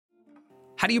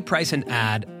How do you price an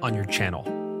ad on your channel?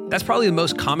 That's probably the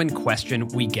most common question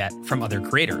we get from other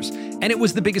creators. And it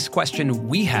was the biggest question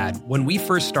we had when we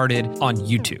first started on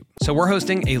YouTube. So we're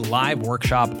hosting a live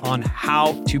workshop on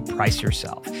how to price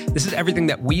yourself. This is everything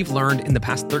that we've learned in the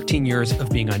past 13 years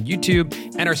of being on YouTube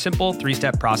and our simple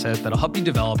 3-step process that'll help you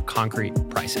develop concrete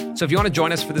pricing. So if you want to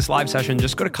join us for this live session,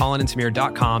 just go to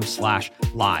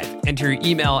colinandsamir.com/live. Enter your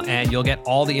email and you'll get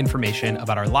all the information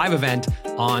about our live event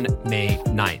on May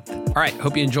 9th. All right,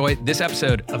 hope you enjoy this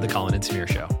episode of The Colin and Samir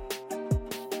Show.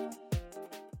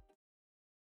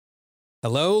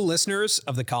 Hello, listeners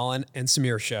of The Colin and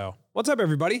Samir Show. What's up,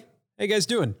 everybody? How you guys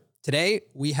doing? Today,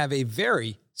 we have a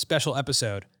very special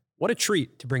episode. What a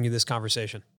treat to bring you this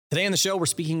conversation. Today on the show, we're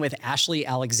speaking with Ashley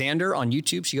Alexander on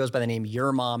YouTube. She goes by the name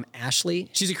UrMomAshley.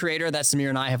 She's a creator that Samir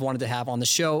and I have wanted to have on the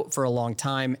show for a long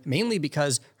time, mainly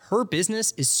because her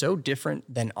business is so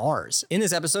different than ours. In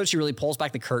this episode, she really pulls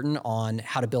back the curtain on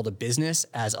how to build a business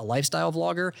as a lifestyle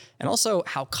vlogger, and also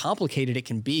how complicated it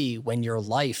can be when your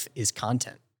life is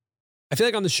content. I feel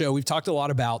like on the show, we've talked a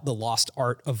lot about the lost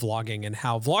art of vlogging and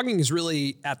how vlogging is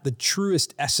really at the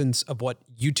truest essence of what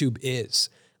YouTube is.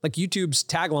 Like YouTube's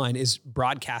tagline is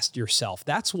broadcast yourself.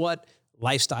 That's what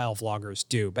lifestyle vloggers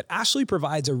do. But Ashley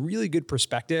provides a really good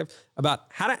perspective about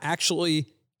how to actually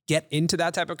get into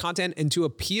that type of content and to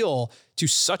appeal to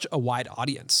such a wide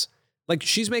audience. Like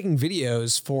she's making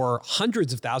videos for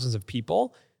hundreds of thousands of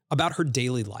people about her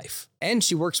daily life. And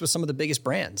she works with some of the biggest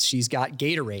brands. She's got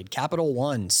Gatorade, Capital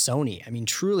One, Sony. I mean,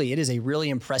 truly, it is a really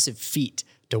impressive feat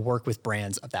to work with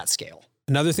brands of that scale.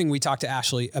 Another thing we talked to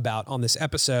Ashley about on this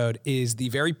episode is the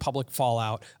very public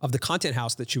fallout of the content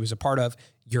house that she was a part of,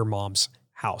 Your Mom's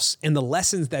House, and the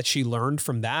lessons that she learned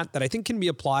from that I think can be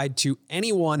applied to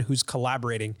anyone who's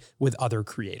collaborating with other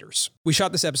creators. We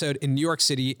shot this episode in New York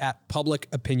City at Public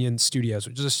Opinion Studios,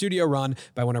 which is a studio run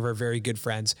by one of our very good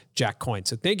friends, Jack Coyne.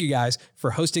 So thank you guys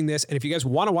for hosting this. And if you guys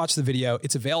want to watch the video,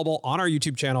 it's available on our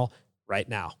YouTube channel right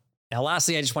now. Now,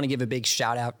 lastly, I just want to give a big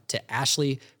shout out to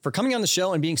Ashley for coming on the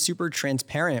show and being super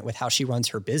transparent with how she runs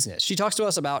her business. She talks to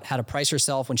us about how to price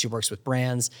herself when she works with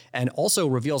brands and also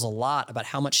reveals a lot about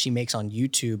how much she makes on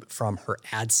YouTube from her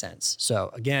AdSense.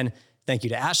 So again, thank you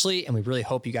to Ashley, and we really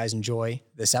hope you guys enjoy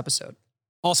this episode.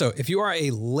 Also, if you are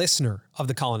a listener of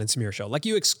The Colin and Samir Show, like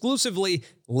you exclusively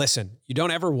listen, you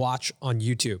don't ever watch on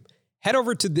YouTube, head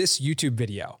over to this YouTube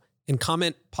video and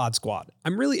comment Pod Squad.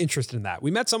 I'm really interested in that. We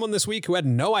met someone this week who had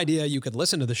no idea you could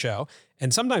listen to the show.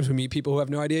 And sometimes we meet people who have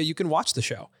no idea you can watch the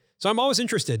show. So I'm always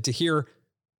interested to hear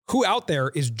who out there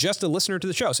is just a listener to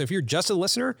the show. So if you're just a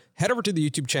listener, head over to the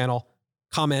YouTube channel,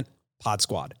 comment Pod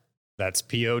Squad. That's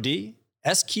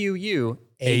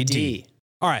PODSQUAD.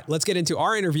 All right, let's get into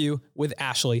our interview with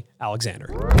Ashley Alexander.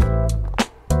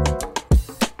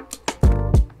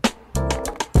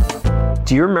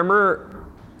 Do you remember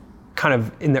kind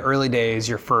of in the early days,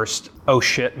 your first oh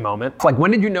shit moment? Like when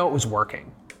did you know it was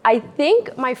working? I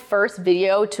think my first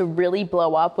video to really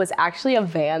blow up was actually a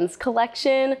Vans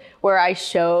collection where I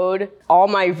showed all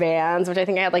my Vans, which I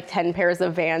think I had like 10 pairs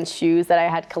of Vans shoes that I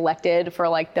had collected for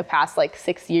like the past like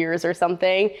 6 years or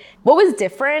something. What was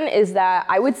different is that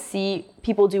I would see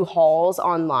people do hauls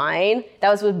online.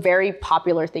 That was a very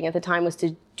popular thing at the time, was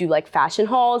to do like fashion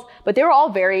hauls, but they were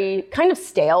all very kind of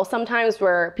stale sometimes,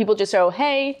 where people just show,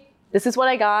 hey, this is what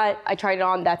I got, I tried it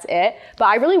on, that's it. But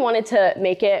I really wanted to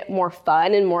make it more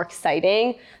fun and more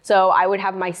exciting. So I would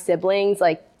have my siblings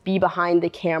like be behind the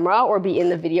camera or be in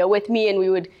the video with me, and we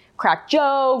would crack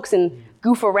jokes and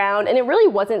goof around. And it really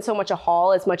wasn't so much a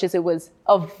haul as much as it was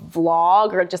a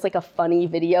vlog or just like a funny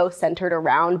video centered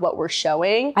around what we're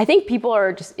showing. I think people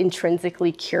are just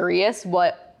intrinsically curious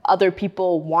what other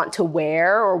people want to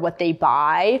wear or what they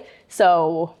buy.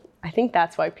 So I think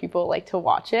that's why people like to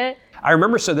watch it. I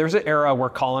remember, so there's an era where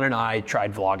Colin and I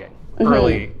tried vlogging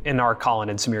early in our Colin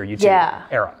and Samir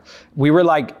YouTube era. We were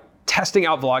like testing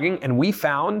out vlogging, and we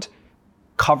found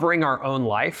covering our own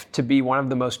life to be one of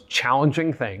the most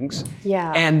challenging things.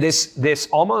 Yeah. And this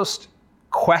almost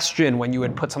question when you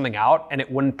would put something out and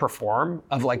it wouldn't perform,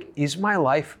 of like, is my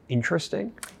life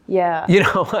interesting? Yeah. You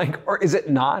know, like, or is it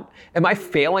not? Am I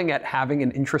failing at having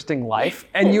an interesting life?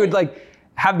 And you would like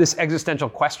have this existential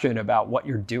question about what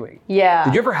you're doing. Yeah.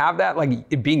 Did you ever have that,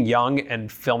 like being young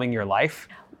and filming your life?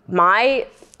 I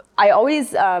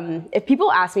always, if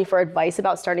people ask me for advice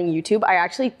about starting YouTube, I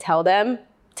actually tell them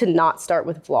to not start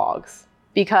with vlogs,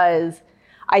 because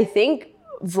I think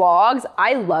vlogs,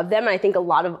 I love them, and I think a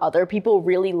lot of other people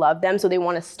really love them, so they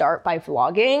want to start by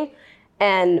vlogging.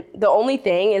 And the only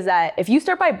thing is that if you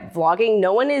start by vlogging,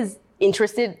 no one is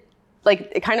interested.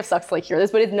 Like, it kind of sucks to like hear this,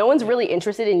 but no one's really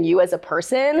interested in you as a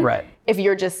person. Right. If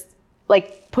you're just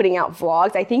like putting out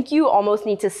vlogs. I think you almost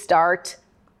need to start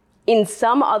in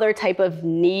some other type of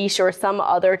niche or some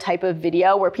other type of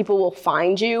video where people will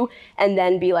find you and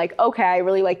then be like, okay, I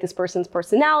really like this person's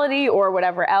personality or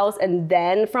whatever else. And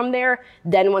then from there,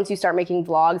 then once you start making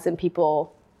vlogs, and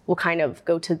people will kind of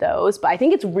go to those. But I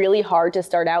think it's really hard to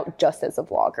start out just as a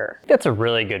vlogger. That's a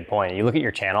really good point. You look at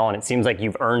your channel and it seems like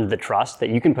you've earned the trust that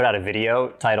you can put out a video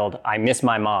titled, I Miss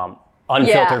My Mom,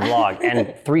 unfiltered vlog,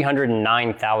 and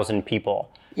 309,000 people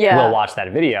will watch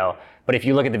that video. But if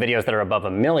you look at the videos that are above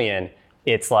 1 million,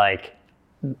 it's like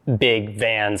big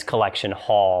Vans collection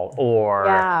haul,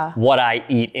 or what I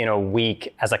eat in a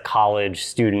week as a college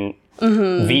student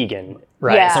vegan,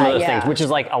 right? Yeah, some of those things, which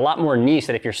is like a lot more niche,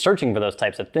 that if you're searching for those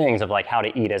types of things of like how to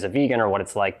eat as a vegan or what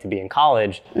it's like to be in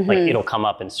college, like it'll come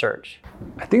up in search.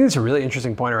 I think that's a really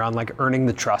interesting point around like earning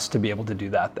the trust to be able to do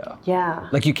that though. Yeah.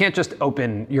 Like you can't just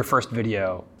open your first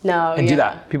video and do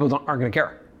that. People aren't gonna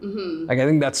care. Like I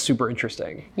think that's super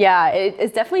interesting. Yeah,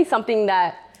 it's definitely something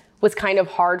that was kind of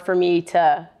hard for me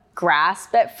to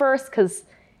grasp at first, because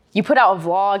you put out a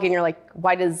vlog and you're like,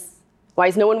 why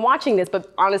is no one watching this?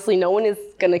 But honestly, no one is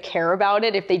gonna care about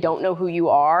it if they don't know who you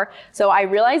are. So I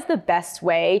realized the best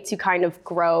way to kind of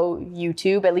grow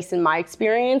YouTube, at least in my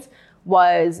experience,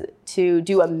 was to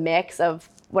do a mix of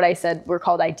what I said were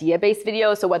called idea-based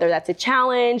videos. So whether that's a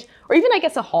challenge, or even I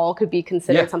guess a haul could be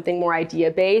considered something more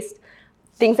idea-based.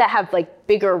 Things that have like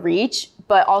bigger reach,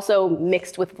 but also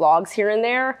mixed with vlogs here and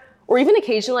there. Or even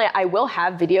occasionally I will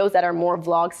have videos that are more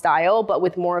vlog style, but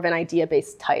with more of an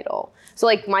idea-based title. So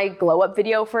like my glow up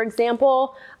video, for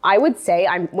example, I would say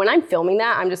when I'm filming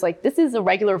that, I'm just like, this is a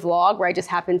regular vlog where I just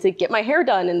happen to get my hair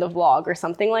done in the vlog or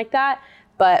something like that.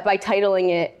 But by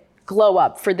titling it glow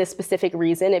up for this specific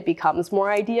reason, it becomes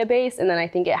more idea-based. And then I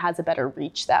think it has a better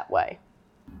reach that way.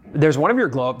 There's one of your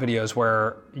glow up videos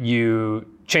where you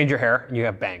change your hair and you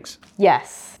have bangs.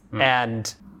 Yes.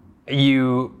 And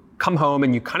you come home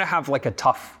and you kind of have like a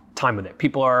tough time with it.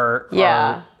 People are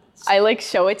I like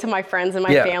show it to my friends and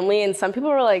my family, and some people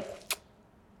were like,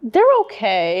 they're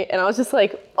okay. And I was just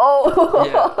like,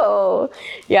 oh,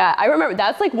 yeah. I remember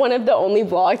that's like one of the only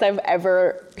vlogs I've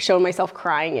ever shown myself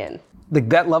crying in. Like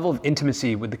that level of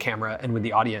intimacy with the camera and with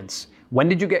the audience. When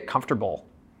did you get comfortable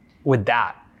with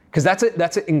that? Because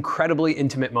that's an incredibly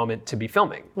intimate moment to be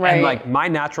filming. Right. And like my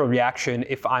natural reaction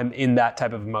if I'm in that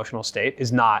type of emotional state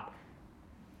is not,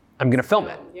 I'm gonna film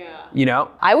it. Yeah. You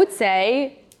know? I would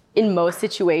say in most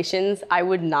situations, I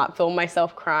would not film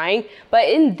myself crying. But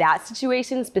in that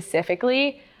situation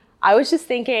specifically, I was just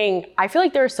thinking, I feel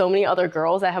like there are so many other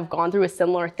girls that have gone through a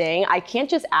similar thing. I can't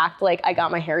just act like I got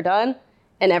my hair done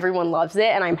and everyone loves it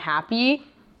and I'm happy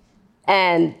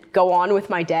and go on with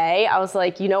my day. I was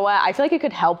like, you know what? I feel like it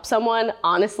could help someone,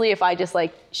 honestly, if I just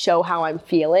like show how I'm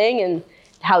feeling and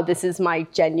how this is my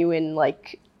genuine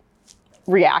like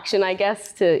reaction, I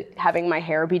guess, to having my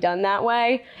hair be done that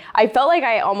way. I felt like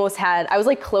I was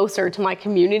like closer to my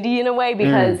community in a way,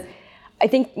 because I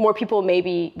think more people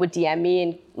maybe would DM me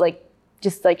and like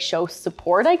just like show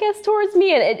support, I guess, towards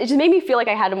me. And it just made me feel like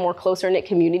I had a more closer knit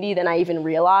community than I even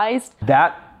realized.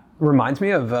 That reminds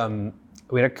me of,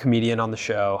 we had a comedian on the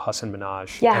show, Hassan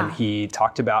Minhaj, and he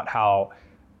talked about how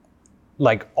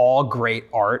like all great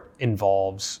art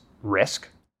involves risk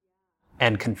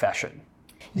and confession.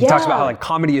 He talks about how like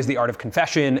comedy is the art of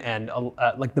confession, and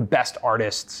like the best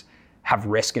artists have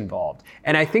risk involved.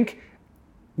 And I think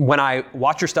when I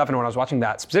watch your stuff and when I was watching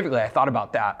that specifically, I thought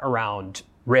about that around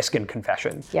risk and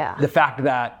confession. Yeah. The fact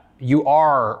that you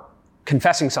are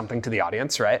confessing something to the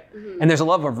audience, right? And there's a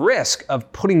level of risk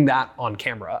of putting that on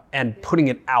camera and putting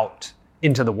it out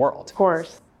into the world. Of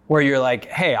course. Where you're like,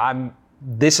 hey,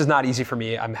 this is not easy for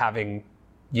me. I'm having,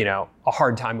 a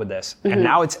hard time with this. And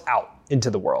now it's out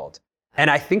into the world. And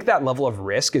I think that level of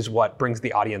risk is what brings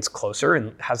the audience closer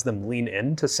and has them lean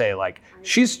in to say like,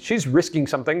 she's risking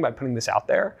something by putting this out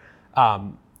there.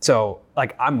 So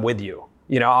like, I'm with you,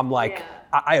 I'm like,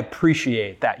 I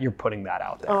appreciate that you're putting that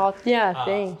out there. Oh, yeah,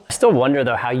 thanks. I still wonder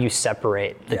though how you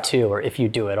separate the two, or if you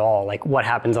do at all, like what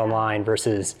happens online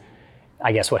versus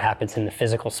I guess what happens in the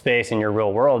physical space in your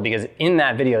real world. Because in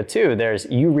that video too,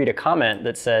 you read a comment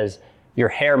that says, your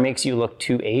hair makes you look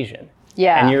too Asian.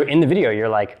 Yeah. And you're in the video, you're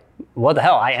like, what the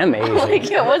hell? I am Asian.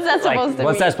 What's that supposed to mean?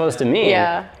 What's that supposed to mean?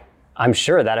 Yeah. I'm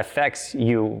sure that affects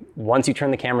you once you turn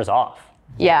the cameras off.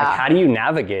 Yeah. Like, how do you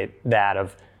navigate that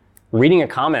of reading a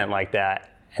comment like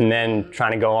that and then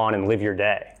trying to go on and live your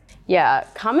day? Yeah,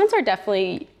 comments are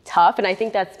definitely tough. And I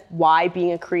think that's why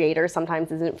being a creator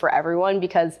sometimes isn't for everyone,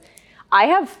 because I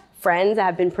have friends that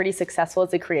have been pretty successful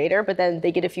as a creator, but then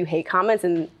they get a few hate comments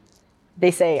and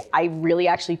they say, I really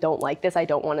actually don't like this. I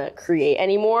don't want to create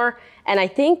anymore. And I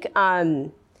think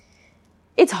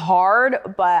it's hard,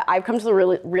 but I've come to the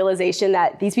realization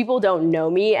that these people don't know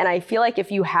me. And I feel like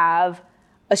if you have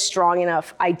a strong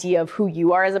enough idea of who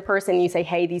you are as a person, you say,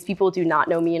 hey, these people do not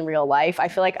know me in real life. I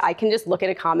feel like I can just look at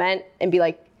a comment and be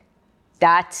like,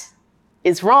 that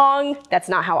is wrong. That's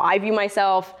not how I view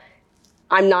myself.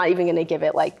 I'm not even going to give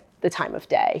it like the time of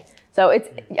day. So I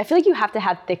feel like you have to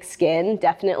have thick skin,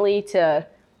 definitely, to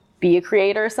be a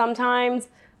creator sometimes.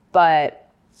 But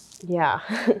yeah.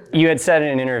 You had said in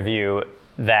an interview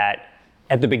that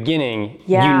at the beginning,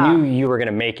 you knew you were going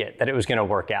to make it, that it was going to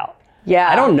work out. Yeah.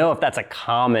 I don't know if that's a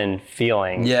common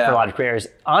feeling for a lot of creators.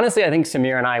 Honestly, I think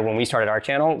Samir and I, when we started our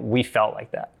channel, we felt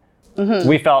like that. Mm-hmm.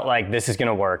 We felt like this is going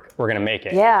to work. We're going to make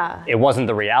it. Yeah. It wasn't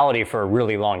the reality for a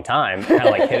really long time. Kind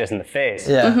of like hit us in the face.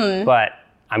 Yeah. Mm-hmm. But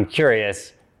I'm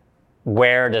curious,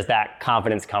 where does that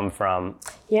confidence come from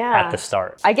at the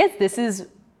start? I guess this is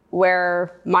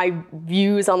where my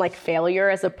views on like failure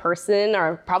as a person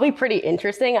are probably pretty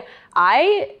interesting.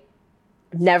 I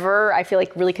feel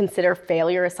like really consider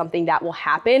failure as something that will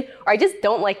happen, or I just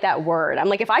don't like that word. I'm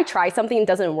like, if I try something and it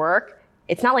doesn't work,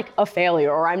 it's not like a failure,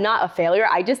 or I'm not a failure.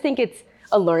 I just think it's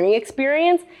a learning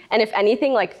experience. And if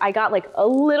anything, like I got like a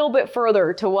little bit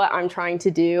further to what I'm trying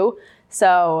to do.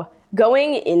 So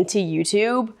going into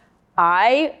YouTube,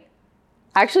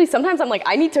 sometimes I'm like,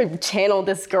 I need to channel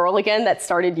this girl again that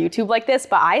started YouTube like this,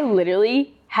 but I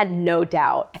literally had no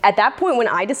doubt. At that point, when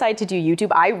I decided to do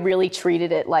YouTube, I really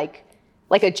treated it like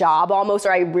a job almost,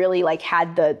 or I really like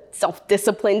had the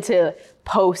self-discipline to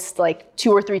post like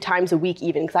 2 or 3 times a week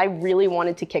even, because I really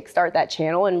wanted to kickstart that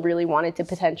channel and really wanted to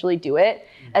potentially do it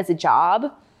as a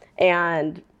job,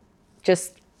 and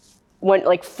just went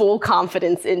like full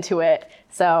confidence into it.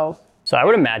 So I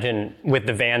would imagine with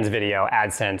the Vans video,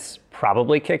 AdSense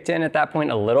probably kicked in at that point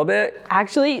a little bit.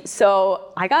 Actually,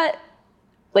 so I got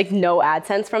like no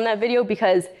AdSense from that video,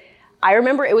 because I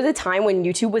remember it was a time when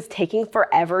YouTube was taking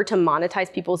forever to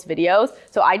monetize people's videos.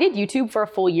 So I did YouTube for a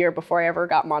full year before I ever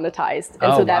got monetized.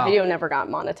 And that video never got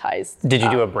monetized. Did you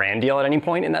do a brand deal at any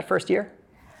point in that first year?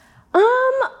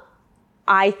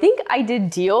 I think I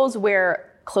did deals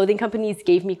where clothing companies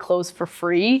gave me clothes for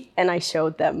free and I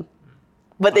showed them,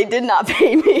 but they did not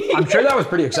pay me. I'm sure that was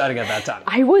pretty exciting at that time.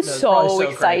 I was so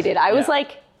excited. Crazy. I was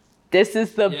like, this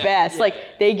is the best. Like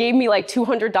they gave me like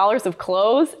 $200 of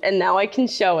clothes and now I can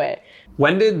show it.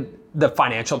 When did the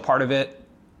financial part of it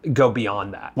go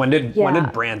beyond that? When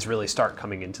did brands really start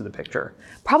coming into the picture?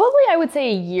 Probably I would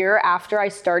say a year after I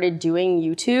started doing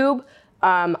YouTube.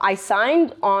 I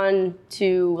signed on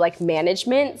to like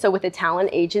management, so with a talent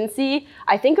agency.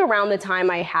 I think around the time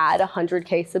I had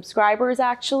 100K subscribers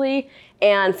actually.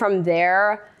 And from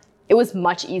there, it was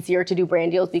much easier to do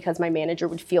brand deals because my manager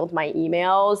would field my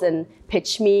emails and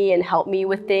pitch me and help me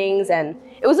with things. And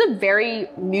it was a very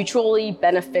mutually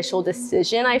beneficial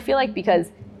decision, I feel like,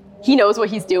 because he knows what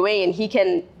he's doing and he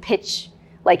can pitch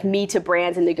like me to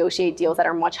brands and negotiate deals that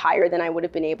are much higher than I would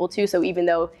have been able to. So even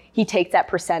though he takes that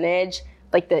percentage,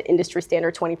 like the industry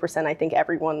standard 20%, I think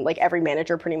everyone, like every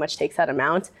manager pretty much takes that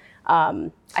amount.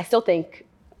 I still think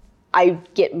I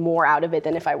get more out of it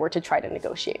than if I were to try to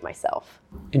negotiate myself.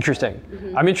 Interesting.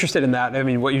 Mm-hmm. I'm interested in that. I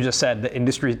mean, what you just said, the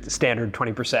industry standard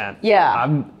 20%.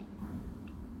 Yeah.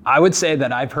 I would say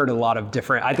that I've heard a lot of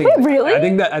different. Wait, really? I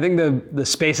think the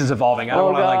space is evolving. I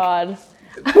don't want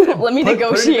to like. Let me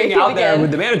negotiate put out again. there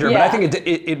with the manager, but I think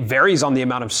it varies on the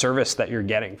amount of service that you're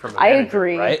getting from. I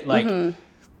agree. Right? Like,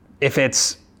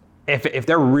 if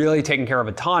they're really taking care of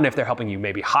a ton, if they're helping you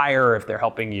maybe hire, if they're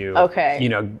helping you,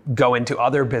 go into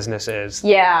other businesses,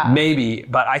 maybe.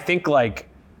 But I think like,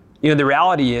 the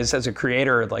reality is as a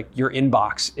creator, like your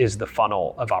inbox is the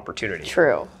funnel of opportunity.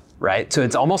 True. Right? So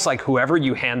it's almost like whoever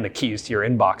you hand the keys to your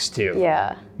inbox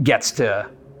to gets to,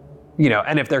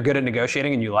 and if they're good at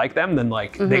negotiating and you like them, then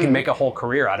like they can make a whole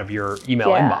career out of your email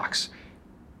inbox.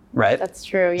 Right? That's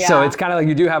true, yeah. So it's kind of like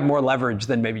you do have more leverage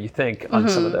than maybe you think on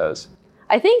some of those.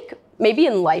 I think maybe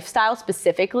in lifestyle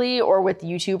specifically, or with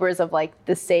YouTubers of like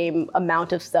the same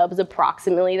amount of subs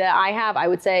approximately that I have, I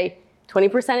would say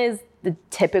 20% is the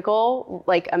typical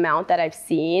like amount that I've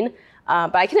seen.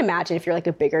 But I can imagine if you're like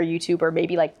a bigger YouTuber,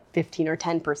 maybe like 15 or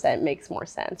 10% makes more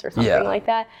sense or something like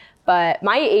that. But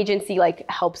my agency like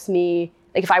helps me,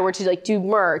 like if I were to like do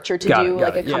merch or to do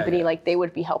like a company, like they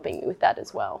would be helping me with that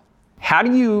as well. How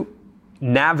do you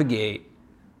navigate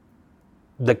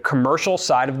the commercial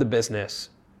side of the business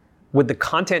with the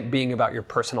content being about your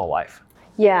personal life?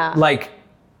 Yeah. Like,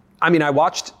 I mean, I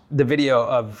watched the video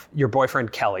of your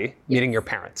boyfriend, Kelly, meeting your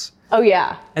parents. Oh,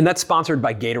 yeah. And that's sponsored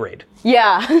by Gatorade.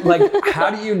 Yeah. Like, how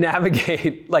do you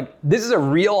navigate, like, this is a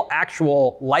real,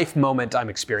 actual life moment I'm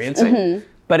experiencing,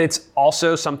 but it's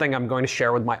also something I'm going to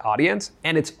share with my audience.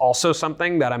 And it's also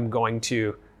something that I'm going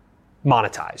to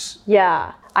monetize.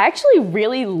 Yeah. I actually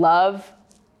really love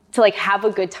to like have a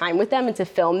good time with them and to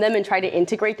film them and try to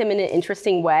integrate them in an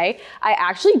interesting way. I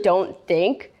actually don't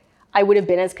think I would have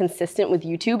been as consistent with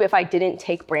YouTube if I didn't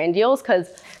take brand deals, because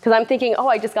I'm thinking, oh,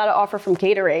 I just got an offer from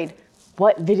Gatorade.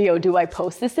 What video do I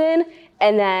post this in?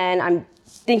 And then I'm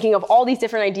thinking of all these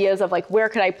different ideas of like, where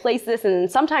could I place this? And then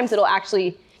sometimes it'll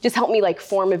actually just help me like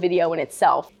form a video in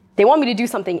itself. They want me to do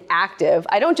something active.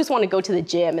 I don't just want to go to the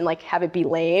gym and like have it be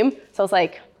lame. So I was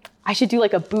like, I should do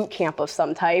like a boot camp of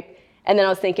some type. And then I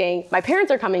was thinking, my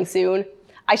parents are coming soon.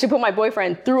 I should put my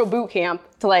boyfriend through a boot camp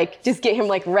to like just get him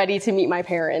like ready to meet my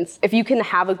parents. If you can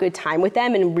have a good time with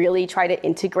them and really try to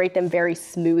integrate them very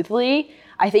smoothly,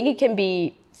 I think it can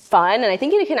be fun. And I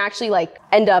think it can actually like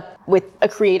end up with a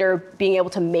creator being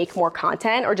able to make more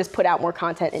content or just put out more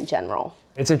content in general.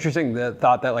 It's interesting, the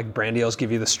thought that like brand deals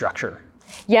give you the structure.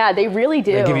 Yeah, they really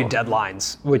do. They give you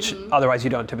deadlines, which otherwise you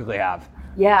don't typically have.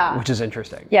 Yeah. Which is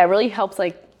interesting. Yeah, it really helps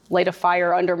like light a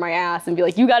fire under my ass and be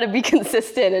like, you got to be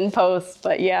consistent and post.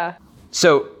 But yeah.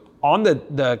 So on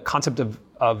the concept of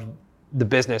the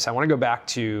business, I want to go back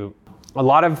to a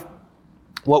lot of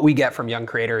what we get from young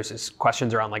creators is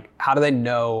questions around like, how do they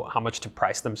know how much to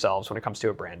price themselves when it comes to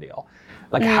a brand deal?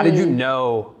 Like, how did you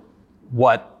know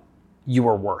what you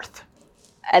were worth?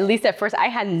 At least at first I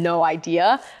had no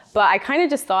idea, but I kind of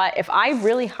just thought if I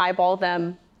really highball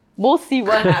them, we'll see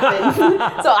what happens.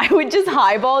 So I would just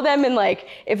highball them, and like,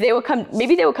 if they would come,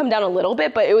 maybe they would come down a little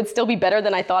bit, but it would still be better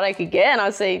than I thought I could get. And I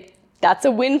would say, that's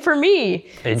a win for me.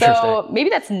 So maybe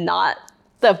that's not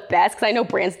the best, because I know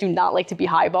brands do not like to be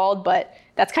highballed, but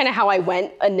that's kind of how I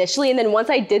went initially. And then once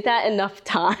I did that enough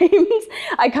times,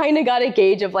 I kind of got a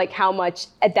gauge of like how much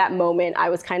at that moment I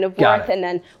was kind of worth. And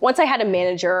then once I had a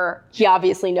manager, he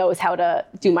obviously knows how to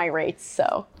do my rates.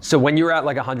 So when you were at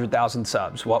like 100,000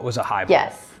 subs, what was a highball?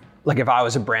 Yes. Like if I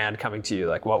was a brand coming to you,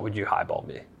 like what would you highball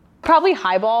me? Probably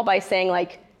highball by saying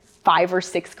like $5,000 or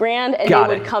 $6,000, and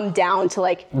they would come down to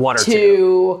like 1 or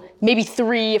 2, maybe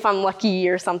 3 if I'm lucky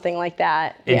or something like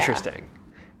that. Interesting.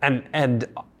 Yeah. And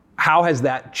how has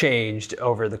that changed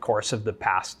over the course of the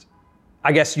past?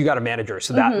 I guess you got a manager,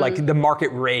 so that like the market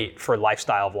rate for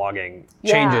lifestyle vlogging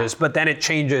changes, but then it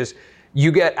changes.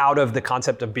 You get out of the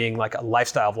concept of being like a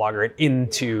lifestyle vlogger and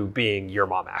into being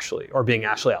UrMomAshley or being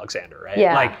Ashley Alexander, right?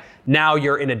 Yeah. Like now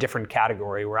you're in a different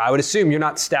category where I would assume you're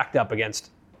not stacked up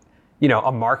against, you know,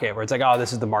 a market where it's like, oh,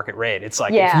 this is the market rate. It's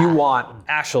like, if you want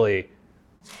Ashley,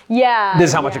 this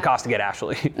is how much it costs to get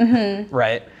Ashley,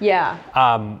 right? Yeah.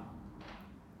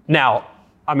 Now,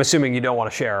 I'm assuming you don't want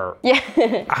to share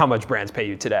how much brands pay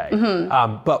you today,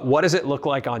 but what does it look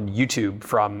like on YouTube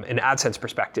from an AdSense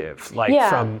perspective? Like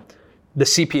from the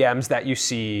CPMs that you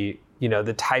see, you know,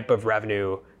 the type of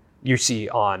revenue you see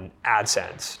on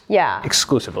AdSense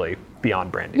exclusively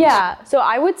beyond brand deals. Yeah, so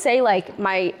I would say like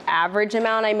my average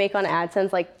amount I make on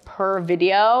AdSense like per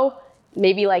video,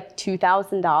 maybe like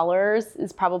 $2,000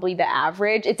 is probably the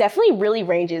average. It definitely really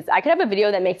ranges. I could have a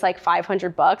video that makes like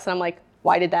 $500 and I'm like,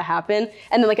 why did that happen?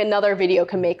 And then like another video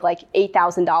can make like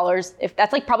 $8,000. If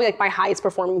that's like probably like my highest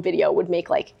performing video would make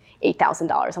like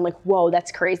 $8,000. I'm like, whoa,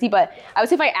 that's crazy. But I would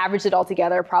say if I averaged it all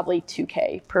together, probably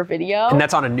 $2,000 per video. And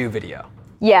that's on a new video.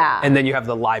 Yeah. And then you have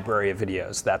the library of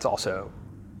videos that's also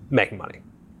making money.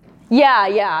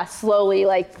 Yeah, slowly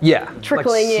like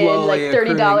trickling like slowly in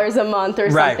like $30 a month or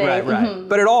something. Right.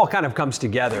 But it all kind of comes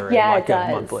together in like a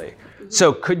monthly.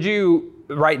 So could you,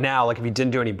 right now, like if you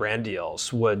didn't do any brand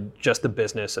deals, would just the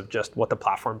business of just what the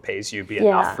platform pays you be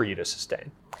enough for you to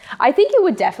sustain? I think it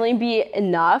would definitely be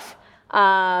enough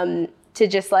to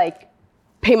just like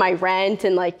pay my rent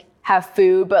and like have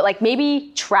food, but like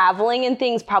maybe traveling and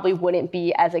things probably wouldn't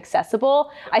be as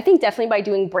accessible. I think definitely by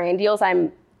doing brand deals,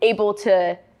 I'm able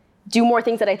to do more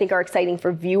things that I think are exciting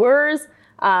for viewers,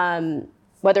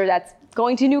 whether that's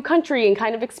going to a new country and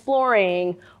kind of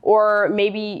exploring, or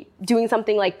maybe doing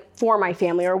something like for my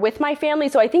family or with my family.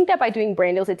 So I think that by doing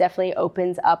brand deals, it definitely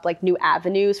opens up like new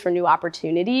avenues for new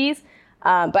opportunities.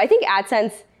 But I think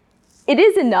AdSense, it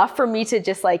is enough for me to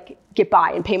just like get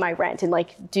by and pay my rent and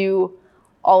like do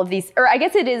all of these, or I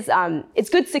guess it is,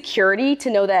 it's good security to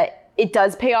know that it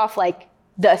does pay off like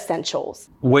the essentials.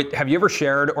 Have you ever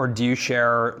shared, or do you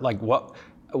share, like what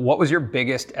was your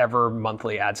biggest ever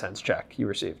monthly AdSense check you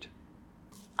received?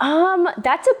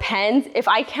 That depends. If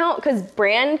I count, because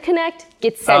Brand Connect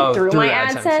gets sent through my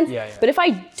AdSense. But if I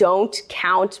don't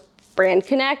count Brand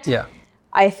Connect. Yeah.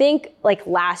 I think like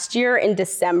last year in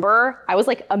December, I was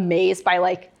like amazed by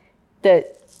like the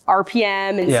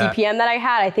RPM and CPM that I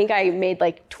had. I think I made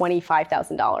like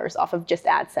 $25,000 off of just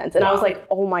AdSense. And I was like,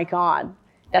 oh my God,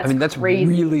 that's crazy.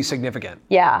 Really significant.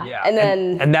 Yeah. And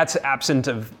then and that's absent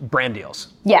of brand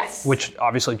deals. Yes. Which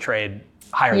obviously trade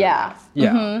higher Yeah. than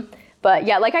that. Yeah. But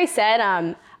yeah, like I said,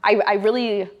 I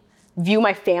really view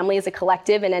my family as a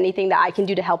collective, and anything that I can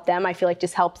do to help them, I feel like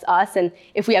just helps us. And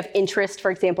if we have interest,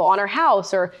 for example, on our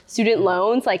house or student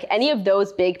loans, like any of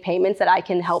those big payments that I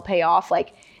can help pay off,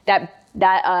 like that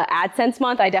AdSense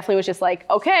month, I definitely was just like,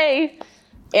 okay,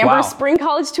 Amber's spring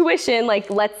college tuition, like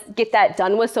let's get that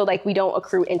done with, so like we don't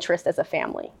accrue interest as a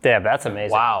family. Yeah, that's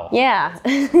amazing. Wow. Yeah.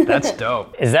 That's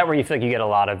dope. Is that where you feel like you get a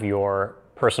lot of your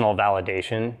personal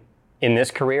validation in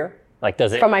this career? Like,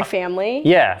 does it From my family?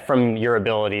 Yeah, from your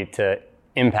ability to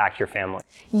impact your family.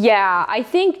 Yeah, I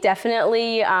think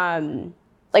definitely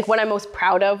like what I'm most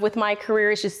proud of with my career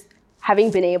is just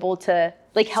having been able to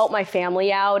like help my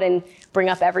family out and bring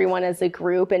up everyone as a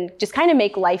group and just kind of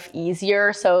make life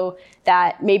easier, so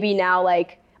that maybe now,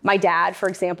 like my dad, for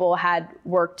example, had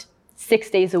worked 6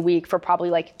 days a week for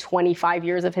probably like 25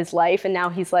 years of his life. And now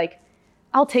he's like,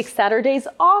 I'll take Saturdays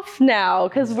off now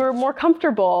because we're more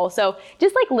comfortable. So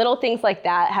just like little things like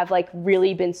that have like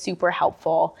really been super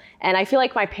helpful. And I feel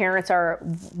like my parents are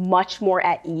much more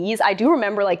at ease. I do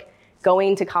remember like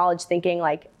going to college thinking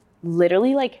like,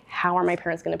 literally like, how are my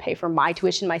parents gonna pay for my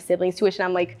tuition, my siblings' tuition?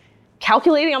 I'm like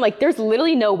calculating, I'm like, there's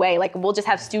literally no way. Like we'll just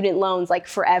have student loans like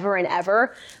forever and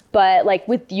ever. But like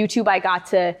with YouTube, I got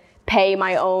to pay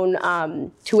my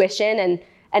own tuition and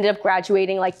ended up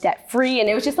graduating like debt free. And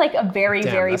it was just like a very,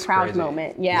 very proud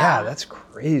moment. Yeah, that's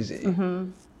crazy.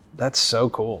 That's so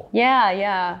cool.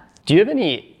 Yeah. Do you have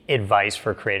any advice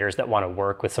for creators that want to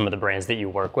work with some of the brands that you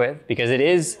work with? Because it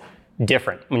is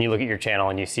different when you look at your channel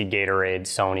and you see Gatorade,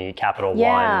 Sony, Capital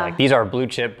One. Like these are blue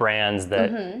chip brands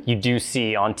that you do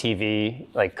see on TV,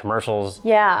 like commercials,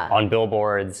 on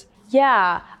billboards.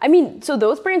 Yeah, I mean, so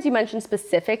those brands you mentioned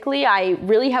specifically, I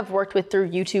really have worked with through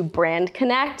YouTube Brand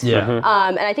Connect. And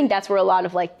I think that's where a lot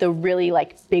of like the really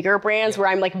like bigger brands where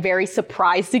I'm like very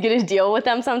surprised to get a deal with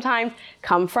them sometimes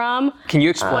come from. Can you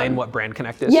explain what Brand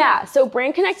Connect is? Yeah, so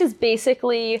Brand Connect is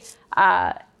basically,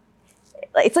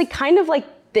 it's like kind of like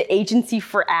the agency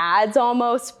for ads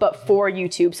almost, but for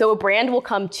YouTube. So a brand will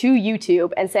come to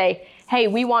YouTube and say, hey,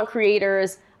 we want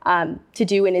creators to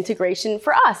do an integration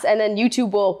for us. And then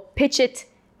YouTube will pitch it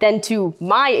then to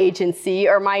my agency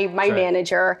or my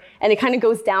manager. And it kind of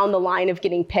goes down the line of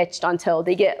getting pitched until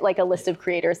they get like a list of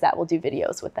creators that will do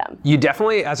videos with them. You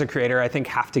definitely, as a creator, I think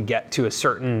have to get to a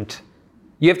certain,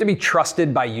 you have to be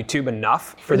trusted by YouTube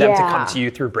enough for them to come to you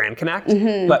through Brand Connect.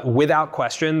 But without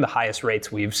question, the highest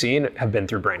rates we've seen have been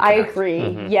through Brand Connect. I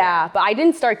agree. Yeah, but I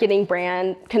didn't start getting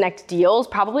Brand Connect deals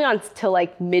probably until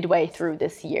like midway through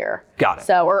this year. Got it.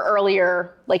 So, or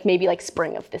earlier, like maybe like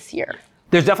spring of this year.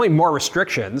 There's definitely more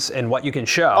restrictions in what you can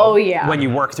show when you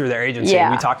work through their agency.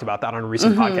 We talked about that on a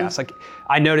recent podcast. Like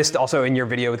I noticed also in your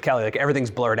video with Kelly, like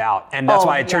everything's blurred out. And that's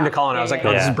why I turned to Colin and I was like,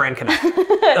 oh, this is Brand Connect.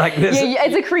 Like this,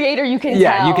 as a creator, you can tell.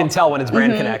 Yeah, you can tell when it's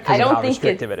Brand Connect because of how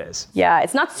restrictive it is. Yeah,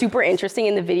 it's not super interesting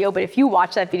in the video, but if you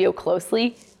watch that video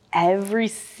closely, every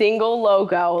single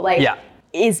logo, like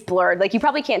is blurred. Like you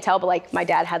probably can't tell, but like my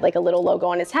dad had like a little logo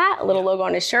on his hat, a little logo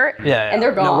on his shirt, and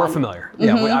they're gone. No, we're familiar.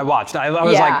 Yeah, I watched. I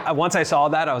was like, once I saw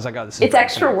that, I was like, oh, this is it's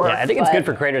extra work. Yeah, I think it's good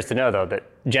for creators to know though that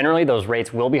generally those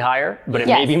rates will be higher, but it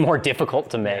may be more difficult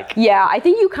to make. Yeah, I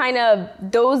think you kind of,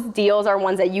 those deals are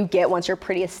ones that you get once you're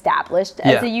pretty established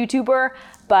as a YouTuber.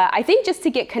 But I think just to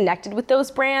get connected with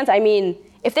those brands, I mean,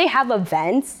 if they have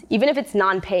events, even if it's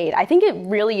non-paid, I think it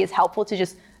really is helpful to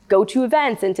just go to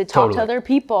events and to talk to other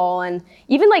people and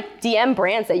even like DM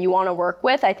brands that you want to work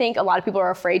with. I think a lot of people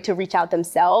are afraid to reach out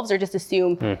themselves or just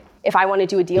assume if I want to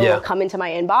do a deal, it'll come into my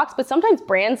inbox. But sometimes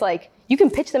brands, like you can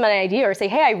pitch them an idea or say,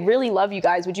 hey, I really love you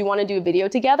guys. Would you want to do a video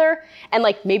together? And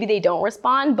like maybe they don't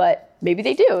respond, but maybe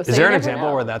they do. So is there an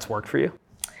example where that's worked for you?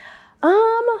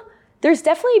 There's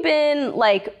definitely been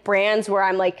like brands where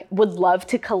I'm like, would love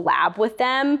to collab with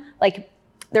them. Like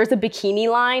there's a bikini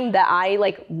line that I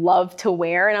like love to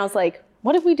wear. And I was like,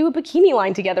 what if we do a bikini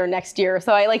line together next year?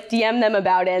 So I like DM them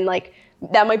about it and like,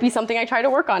 that might be something I try to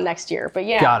work on next year, but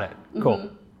yeah. Got it,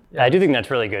 cool. I do think that's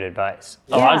really good advice.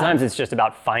 A lot of times it's just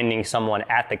about finding someone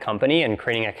at the company and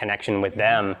creating a connection with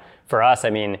them. For us, I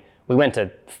mean, we went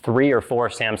to 3 or 4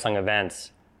 Samsung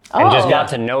events and just got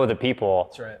to know the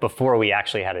people before we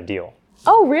actually had a deal.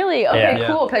 Oh, really? Okay,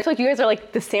 cool. Because I feel like you guys are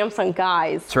like the Samsung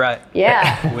guys. That's right.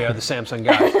 Yeah. We are the Samsung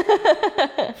guys.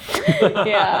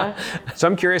 Yeah. So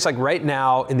I'm curious, like right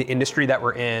now in the industry that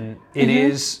we're in, it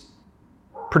is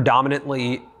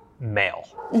predominantly male.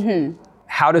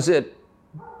 How does it,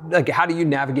 like, how do you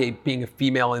navigate being a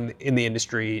female in the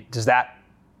industry? Does that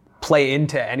play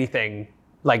into anything?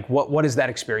 Like, what is that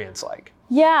experience like?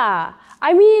 Yeah,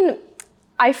 I mean,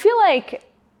 I feel like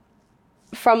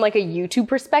from like a YouTube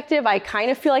perspective, I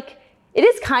kind of feel like it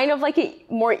is kind of like a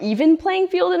more even playing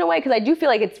field in a way, because I do feel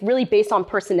like it's really based on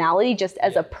personality just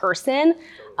as a person.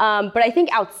 But I think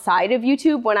outside of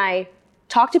YouTube, when I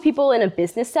talk to people in a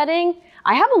business setting,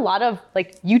 I have a lot of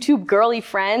like YouTube girly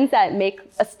friends that make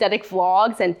aesthetic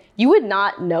vlogs, and you would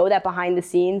not know that behind the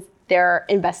scenes they're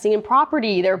investing in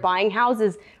property, they're buying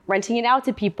houses, renting it out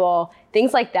to people,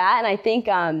 things like that. And I think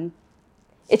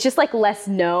it's just like less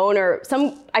known, or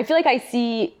I feel like I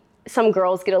see some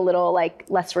girls get a little like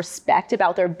less respect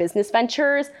about their business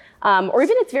ventures, or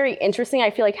even it's very interesting. I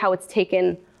feel like how it's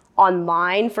taken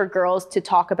online for girls to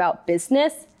talk about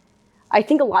business. I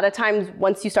think a lot of times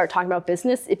once you start talking about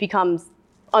business, it becomes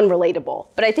unrelatable.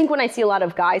 But I think when I see a lot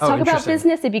of guys talk about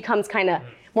business, it becomes kind of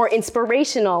more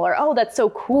inspirational, or, oh, that's so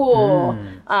cool.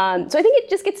 So I think it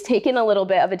just gets taken a little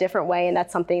bit of a different way, and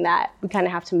that's something that we kind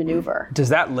of have to maneuver. Does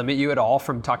that limit you at all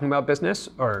from talking about business,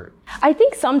 or? I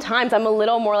think sometimes I'm a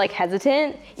little more like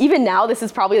hesitant. Even now, this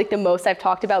is probably like the most I've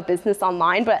talked about business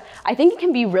online, but I think it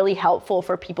can be really helpful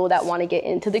for people that want to get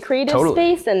into the creative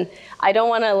space. And I don't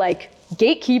want to like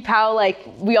gatekeep how like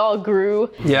we all grew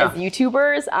as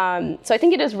YouTubers. So I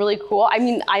think it is really cool. I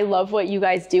mean, I love what you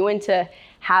guys do, and to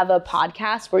have a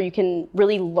podcast where you can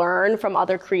really learn from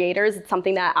other creators. It's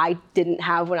something that I didn't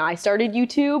have when I started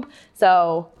YouTube.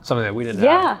 So something that we didn't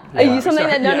have. Something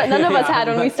that none of us had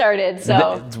when we started.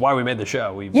 So that's why we made the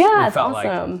show. We felt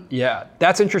awesome. Like,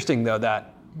 that's interesting though,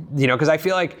 that, you know, because I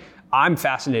feel like I'm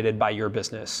fascinated by your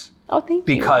business. Oh, thank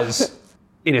you. Because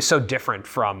it is so different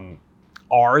from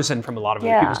ours and from a lot of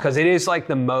other people's, because it is like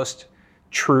the most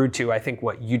true to, I think,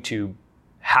 what YouTube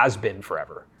has been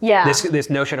forever. Yeah. This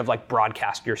notion of like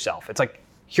broadcast yourself. It's like,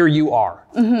 here you are,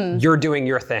 you're doing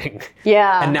your thing.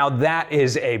 Yeah. And now that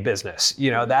is a business. You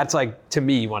know, that's like, to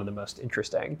me, one of the most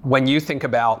interesting. When you think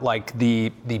about like the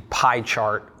pie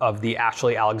chart of the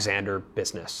Ashley Alexander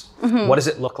business, what does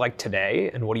it look like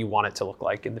today, and what do you want it to look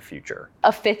like in the future?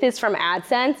 1/5 is from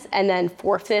AdSense, and then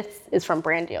 4/5 is from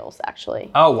brand deals,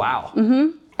 actually. Oh, wow.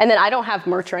 And then I don't have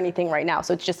merch or anything right now,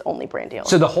 so it's just only brand deals.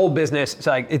 So the whole business, so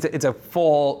like it's a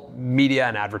full media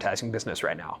and advertising business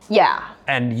right now. Yeah.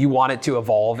 And you want it to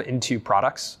evolve into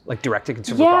products, like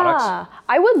direct-to-consumer products? Yeah,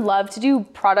 I would love to do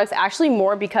products actually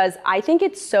more, because I think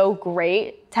it's so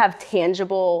great to have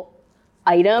tangible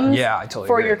items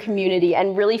for your community,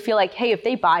 and really feel like, hey, if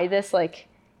they buy this, like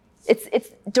it's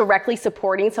directly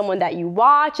supporting someone that you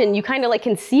watch, and you kind of like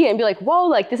can see it and be like, whoa,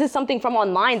 like this is something from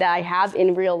online that I have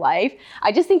in real life.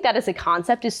 I just think that as a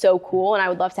concept is so cool, and I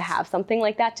would love to have something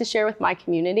like that to share with my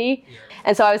community.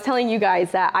 And so I was telling you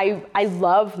guys that I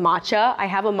love matcha. I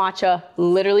have a matcha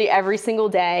literally every single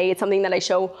day. It's something that I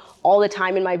show all the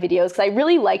time in my videos, because I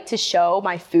really like to show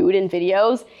my food in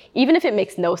videos, even if it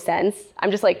makes no sense. I'm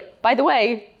just like, by the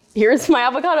way, here's my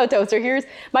avocado toast, or here's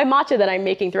my matcha that I'm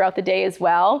making throughout the day as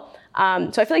well.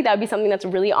 So I feel like that would be something that's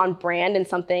really on brand, and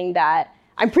something that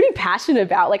I'm pretty passionate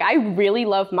about. Like, I really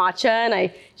love matcha, and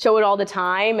I show it all the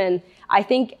time. And I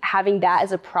think having that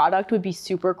as a product would be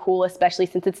super cool, especially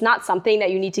since it's not something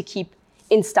that you need to keep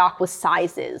in stock with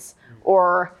sizes,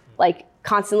 or like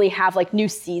constantly have like new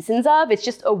seasons of. It's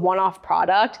just a one-off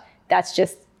product that's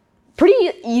just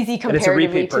pretty easy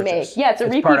comparatively to make. Yeah, it's a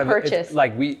repeat purchase. It's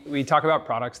like we talk about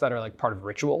products that are like part of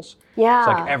rituals. Yeah.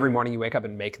 So like every morning you wake up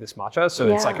and make this matcha. So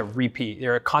it's like a repeat.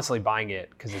 You're constantly buying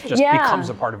it because it just becomes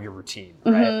a part of your routine,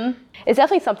 right? It's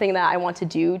definitely something that I want to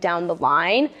do down the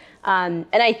line. And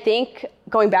I think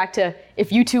going back to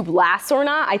if YouTube lasts or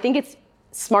not, I think it's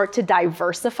smart to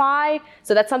diversify.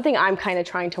 So that's something I'm kind of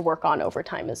trying to work on over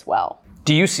time as well.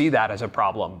 Do you see that as a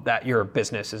problem, that your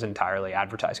business is entirely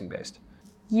advertising based?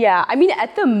 Yeah, I mean,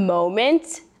 at the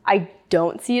moment, I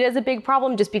don't see it as a big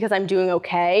problem, just because I'm doing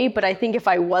okay. But I think if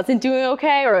I wasn't doing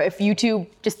okay, or if YouTube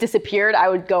just disappeared, I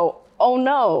would go, oh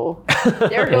no,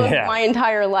 there goes my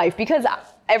entire life. Because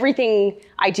everything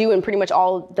I do, and pretty much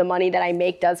all the money that I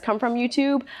make, does come from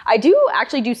YouTube. I do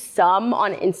actually do some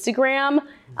on Instagram,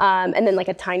 and then like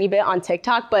a tiny bit on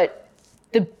TikTok, but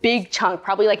the big chunk,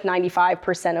 probably like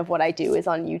 95% of what I do, is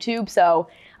on YouTube. So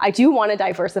I do want to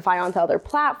diversify onto other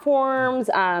platforms,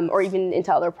 or even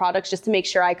into other products, just to make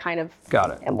sure I kind of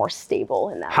am more stable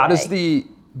in that way.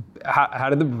 How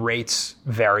do the rates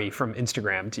vary from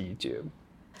Instagram to YouTube?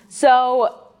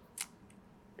 So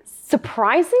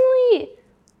surprisingly,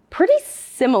 pretty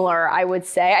similar, I would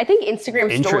say. I think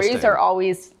Instagram stories are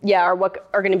always, are what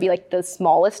are going to be like the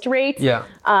smallest rates. Yeah.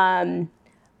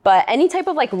 But any type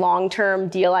of like long-term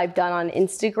deal I've done on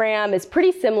Instagram is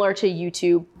pretty similar to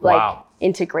YouTube like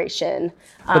integration.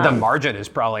 But the margin is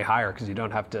probably higher because you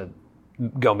don't have to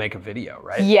go make a video,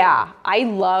 right? Yeah, I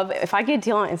love, if I get a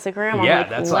deal on Instagram, I'm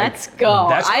like, let's go.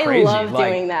 That's crazy. I love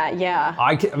doing that, yeah.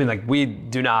 I mean, like, we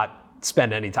do not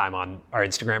spend any time on our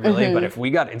Instagram really, but if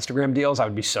we got Instagram deals, I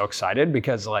would be so excited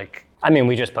because like... I mean,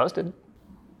 we just posted.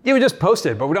 Yeah, we just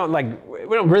posted, but we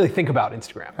don't really think about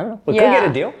Instagram. I don't know. We could get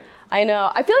a deal. I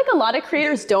know. I feel like a lot of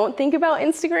creators don't think about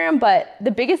Instagram, but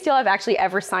the biggest deal I've actually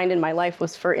ever signed in my life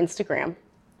was for Instagram.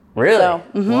 Really? So,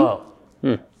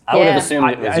 Whoa. I would have assumed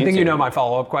it was I think YouTube. you know my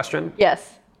follow-up question.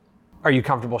 Yes. Are you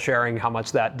comfortable sharing how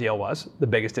much that deal was? The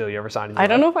biggest deal you ever signed in your life? I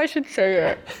don't know if I should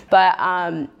say it, but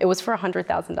it was for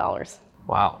 $100,000.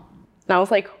 Wow. And I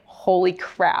was like, holy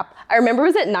crap. I remember it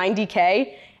was at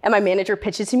 90K and my manager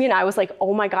pitched it to me and I was like,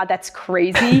 oh my God, that's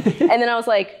crazy. And then I was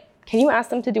like, can you ask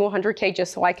them to do 100K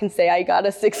just so I can say I got a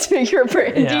 6-figure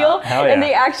brand deal? Hell yeah. And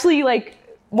they actually like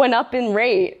went up in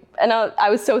rate. And I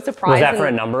was so surprised. Was that for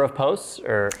a number of posts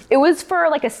or? It was for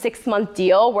like a 6-month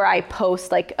deal where I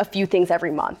post like a few things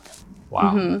every month.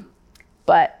 Wow.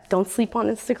 But don't sleep on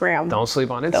Instagram. Don't sleep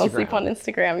on Instagram. Don't sleep on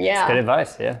Instagram, yeah. Good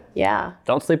advice, yeah. Yeah.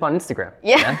 Don't sleep on Instagram.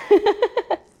 Yeah.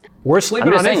 We're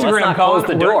sleeping on saying, Instagram. let's not close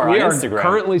the door on we are Instagram.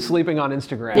 currently sleeping on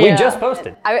Instagram. We just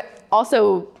posted. I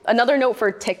also, another note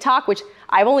for TikTok, which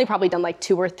I've only probably done like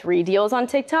 2 or 3 deals on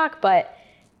TikTok, but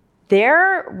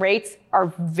their rates are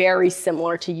very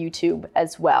similar to YouTube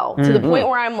as well. To the point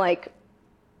where I'm like,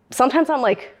 sometimes I'm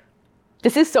like,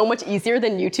 this is so much easier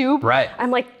than YouTube. Right. I'm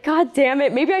like, God damn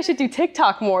it, maybe I should do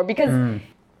TikTok more because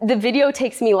the video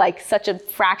takes me like such a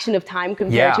fraction of time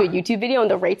compared to a YouTube video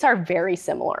and the rates are very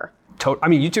similar. I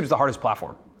mean, YouTube's the hardest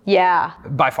platform. Yeah.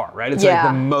 By far, right? It's like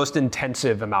the most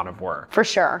intensive amount of work. For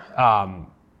sure.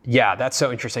 Yeah, that's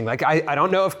so interesting. Like, I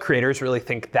don't know if creators really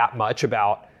think that much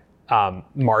about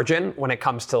margin when it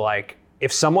comes to like,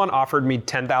 if someone offered me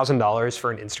 $10,000 for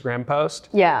an Instagram post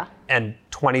and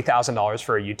 $20,000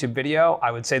 for a YouTube video, I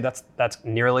would say that's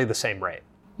nearly the same rate.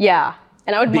 Yeah.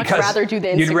 And I would much rather do the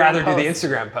Instagram post. You'd rather do the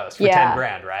Instagram post for 10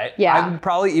 grand, right? Yeah. I would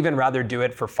probably even rather do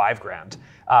it for 5 grand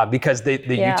because the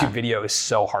YouTube video is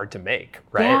so hard to make,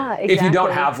 right? Yeah, exactly. If you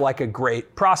don't have like a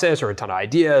great process or a ton of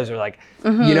ideas or like,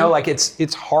 you know, like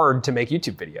it's hard to make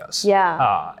YouTube videos.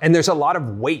 Yeah. And there's a lot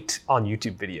of weight on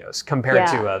YouTube videos compared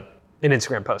to an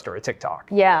Instagram post or a TikTok.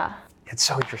 Yeah. It's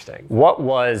so interesting. What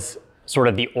was sort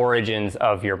of the origins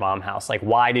of your mom house? Like,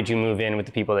 why did you move in with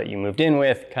the people that you moved in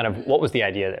with? Kind of, what was the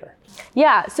idea there?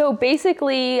 Yeah, so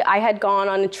basically I had gone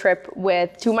on a trip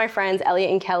with 2 of my friends,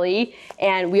 Elliot and Kelly,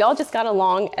 and we all just got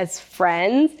along as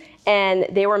friends. And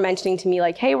they were mentioning to me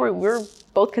like, hey, we're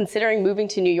both considering moving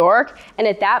to New York. And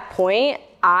at that point,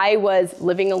 I was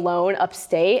living alone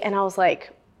upstate and I was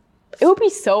like, it would be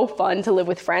so fun to live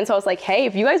with friends. So I was like, hey,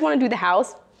 if you guys want to do the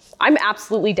house, I'm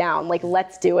absolutely down. Like,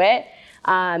 let's do it.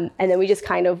 And then we just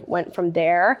kind of went from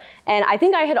there. And I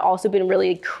think I had also been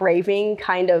really craving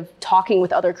kind of talking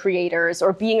with other creators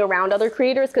or being around other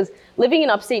creators because living in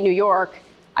upstate New York,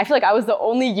 I feel like I was the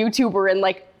only YouTuber in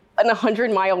like an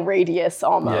 100-mile radius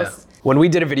almost. Yeah. When we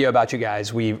did a video about you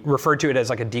guys, we referred to it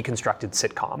as like a deconstructed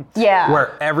sitcom. Yeah.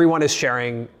 Where everyone is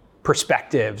sharing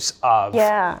perspectives of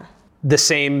the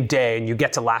same day and you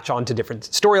get to latch on to different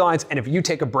storylines. And if you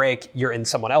take a break, you're in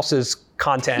someone else's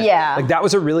content. Yeah. Like that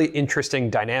was a really interesting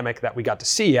dynamic that we got to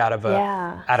see out of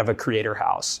a creator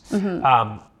house.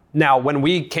 Now, when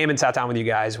we came and sat down with you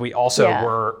guys, we also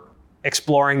were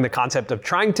exploring the concept of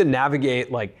trying to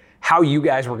navigate like how you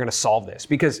guys were going to solve this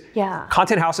because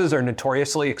content houses are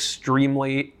notoriously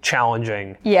extremely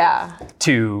challenging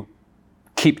to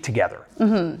keep together.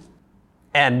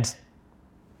 And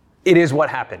it is what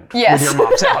happened with your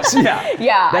mom's house.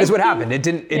 That is what happened. It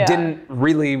didn't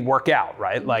really work out,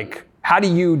 right? Like, how do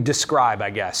you describe, I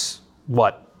guess,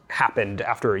 what happened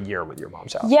after a year with your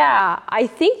mom's house? Yeah, I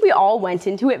think we all went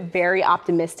into it very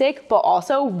optimistic, but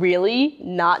also really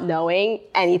not knowing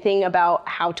anything about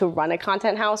how to run a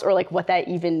content house or like what that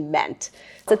even meant.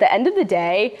 So at the end of the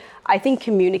day, I think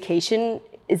communication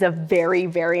is a very,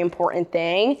 very important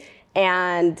thing.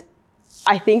 And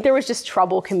I think there was just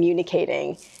trouble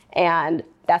communicating. And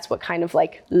that's what kind of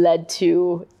like led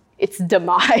to its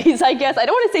demise, I guess. I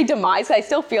don't want to say demise, because I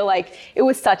still feel like it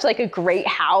was such like a great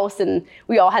house and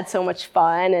we all had so much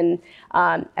fun. And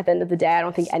at the end of the day, I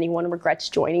don't think anyone regrets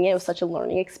joining it. It was such a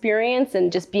learning experience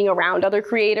and just being around other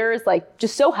creators, like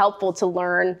just so helpful to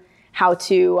learn how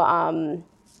to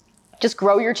just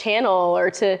grow your channel or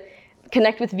to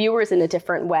connect with viewers in a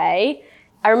different way.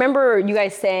 I remember you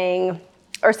guys saying,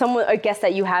 or a guest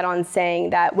that you had on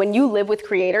saying that when you live with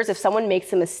creators, if someone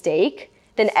makes a mistake,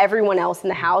 then everyone else in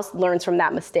the house learns from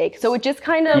that mistake. So it just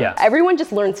kind of, everyone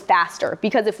just learns faster,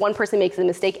 because if one person makes a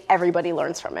mistake, everybody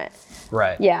learns from it.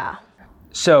 Right. Yeah.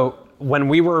 So when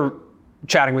we were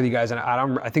chatting with you guys, and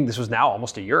I think this was now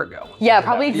almost a year ago. Yeah,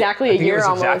 probably exactly a year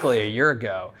almost. Exactly a year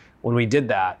ago when we did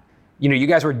that. You know, you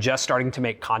guys were just starting to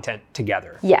make content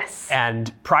together. Yes.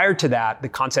 And prior to that, the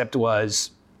concept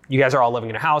was you guys are all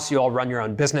living in a house, you all run your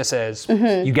own businesses,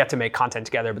 you get to make content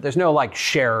together, but there's no like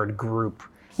shared group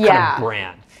kind of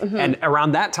brand. And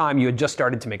around that time, you had just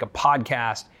started to make a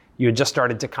podcast, you had just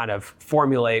started to kind of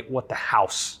formulate what the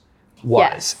house was.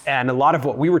 Yes. And a lot of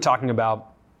what we were talking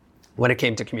about when it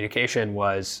came to communication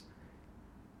was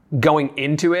going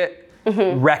into it,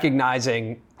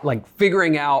 recognizing, like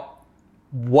figuring out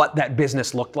what that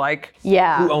business looked like, who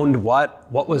owned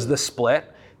what was the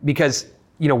split, because,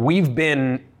 you know, we've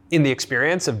been in the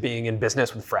experience of being in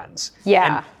business with friends.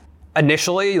 Yeah. And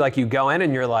initially, like you go in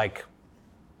and you're like,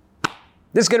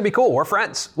 this is gonna be cool, we're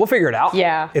friends, we'll figure it out.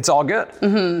 Yeah. It's all good.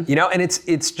 You know, and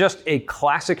it's just a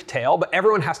classic tale, but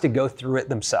everyone has to go through it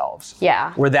themselves.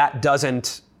 Yeah. Where that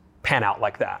doesn't pan out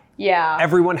like that. Yeah.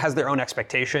 Everyone has their own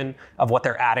expectation of what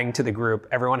they're adding to the group.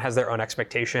 Everyone has their own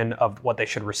expectation of what they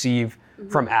should receive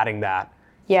from adding that.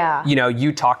 Yeah. You know,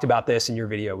 you talked about this in your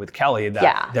video with Kelly,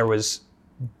 that there was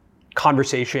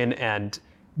conversation and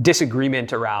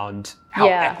disagreement around how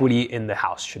equity in the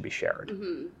house should be shared.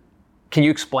 Can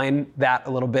you explain that a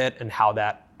little bit and how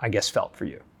that, I guess, felt for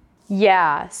you?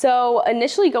 Yeah, so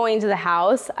initially going into the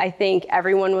house, I think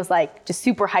everyone was like just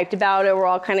super hyped about it. We're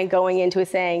all kind of going into it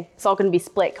saying it's all going to be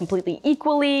split completely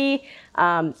equally.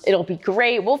 It'll be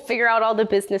great. We'll figure out all the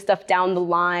business stuff down the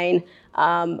line.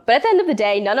 But at the end of the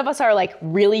day, none of us are like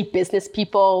really business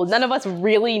people. None of us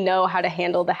really know how to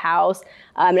handle the house.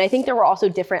 And I think there were also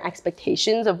different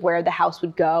expectations of where the house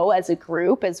would go as a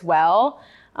group as well.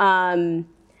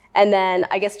 And then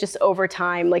I guess just over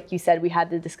time, like you said, we had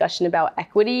the discussion about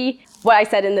equity. What I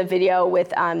said in the video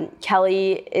with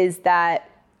Kelly is that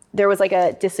there was like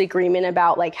a disagreement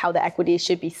about like how the equity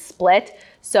should be split.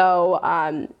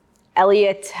 So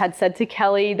Elliot had said to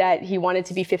Kelly that he wanted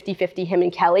to be 50-50 him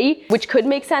and Kelly, which could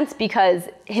make sense because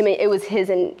it was his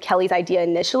and Kelly's idea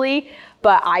initially,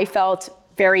 but I felt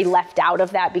very left out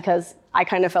of that because I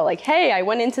kind of felt like, hey, I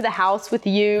went into the house with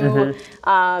you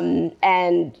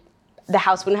and the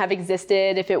house wouldn't have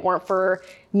existed if it weren't for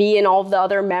me and all of the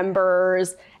other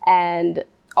members. And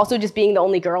also just being the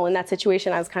only girl in that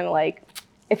situation, I was kind of like,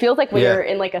 it feels like when you're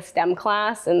in like a STEM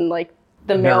class and like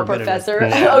the male professor. I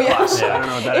don't know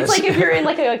what that is. It's like if you're in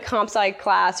like a comp sci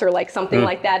class or like something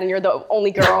like that and you're the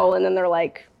only girl and then they're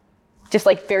like, just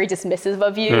like very dismissive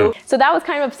of you. So that was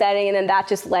kind of upsetting. And then that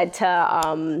just led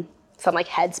to some like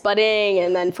head splitting.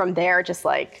 And then from there, just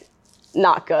like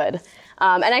not good.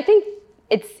 And I think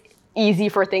it's easy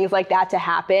for things like that to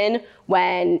happen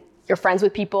when you're friends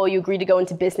with people, you agree to go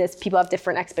into business, people have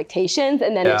different expectations,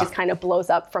 and then it just kind of blows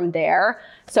up from there.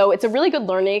 So it's a really good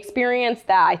learning experience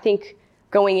that I think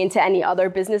going into any other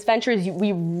business ventures,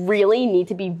 we really need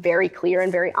to be very clear and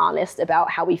very honest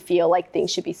about how we feel like things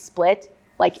should be split,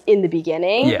 like in the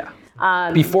beginning.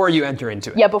 Before you enter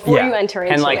into it. Yeah, before you enter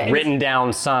into it. And like written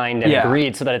down, signed, and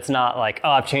agreed so that it's not like, oh,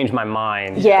 I've changed my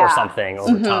mind or something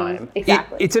over time.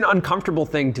 Exactly. It's an uncomfortable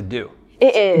thing to do.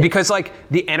 It is. Because like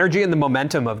the energy and the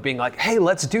momentum of being like, hey,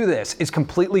 let's do this is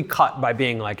completely cut by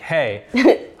being like,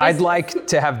 hey, I'd like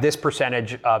to have this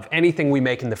percentage of anything we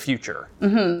make in the future.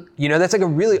 You know, that's like a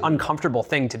really uncomfortable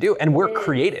thing to do. And we're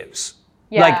creatives.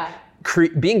 Like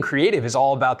being creative is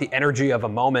all about the energy of a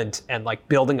moment and like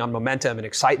building on momentum and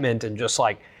excitement. And just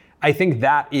like, I think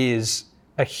that is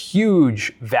a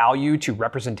huge value to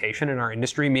representation in our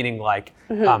industry, meaning like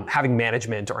having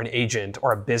management or an agent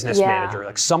or a business manager,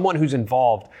 like someone who's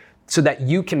involved so that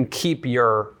you can keep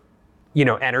your, you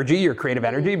know, energy, your creative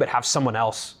energy, but have someone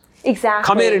else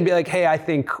come in and be like, hey, I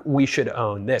think we should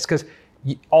own this. Because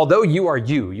although you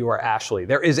are Ashley,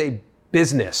 there is a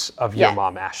business of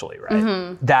UrMomAshley,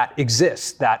 right? That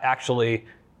exists, that actually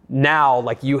now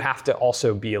like you have to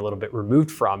also be a little bit removed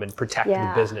from and protect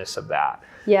the business of that.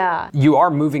 You are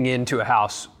moving into a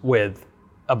house with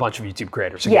a bunch of YouTube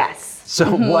creators again.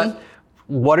 So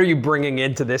what are you bringing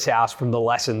into this house from the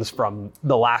lessons from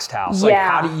the last house? Like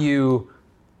how do you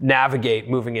navigate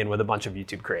moving in with a bunch of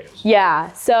YouTube creators?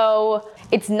 So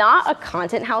it's not a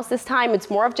content house this time. It's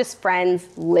more of just friends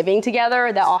living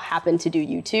together that all happen to do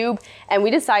YouTube. And we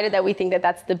decided that we think that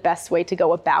that's the best way to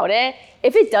go about it.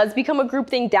 If it does become a group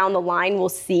thing down the line, we'll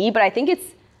see. But I think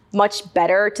it's much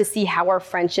better to see how our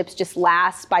friendships just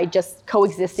last by just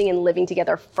coexisting and living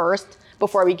together first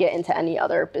before we get into any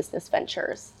other business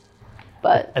ventures.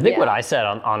 But I think what I said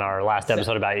on our last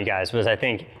episode about you guys was I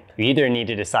think who either need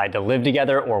to decide to live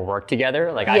together or work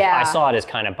together. Like I saw it as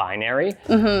kind of binary.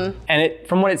 And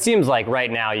from what it seems like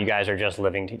right now, you guys are just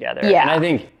living together. Yeah. And I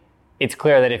think it's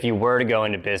clear that if you were to go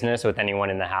into business with anyone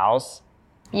in the house,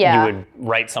 you would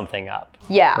write something up.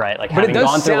 Yeah. Right? Like having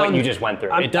gone through what you just went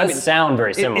through. It does sound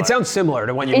very similar. It sounds similar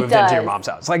to when you moved into your mom's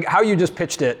house. Like how you just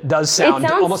pitched it does sound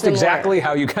almost similar. Exactly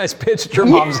how you guys pitched your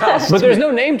mom's house. But there's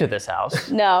no name to this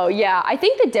house. No, yeah. I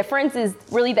think the difference is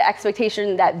really the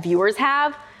expectation that viewers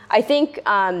have. I think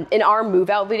in our move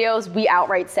out videos, we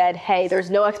outright said, hey, there's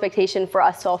no expectation for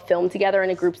us to all film together in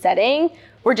a group setting.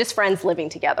 We're just friends living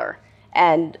together.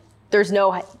 And there's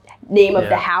no name of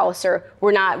the house, or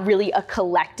we're not really a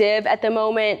collective at the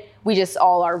moment. We just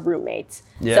all are roommates.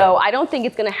 Yeah. So I don't think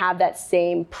it's gonna have that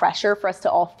same pressure for us to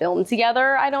all film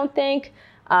together, I don't think.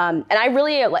 And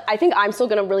I think I'm still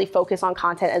gonna really focus on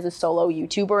content as a solo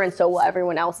YouTuber, and so will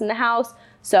everyone else in the house.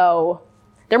 So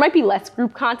there might be less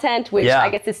group content, which I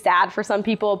guess is sad for some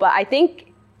people, but I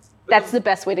think that's the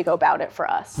best way to go about it for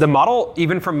us. The model,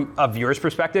 even from a viewer's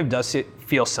perspective, does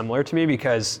feel similar to me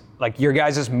because like your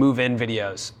guys' move-in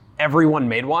videos, everyone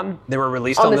made one. They were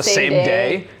released on the same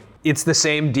day. It's the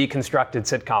same deconstructed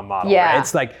sitcom model, right?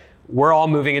 It's like, we're all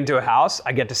moving into a house.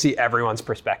 I get to see everyone's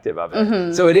perspective of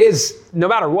it. So it is, no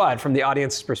matter what, from the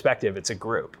audience's perspective, it's a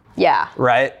group. Yeah.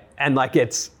 Right? And like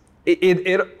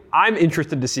I'm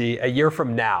interested to see a year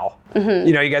from now,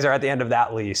 you know, you guys are at the end of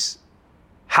that lease.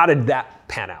 How did that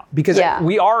pan out? Because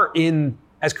we are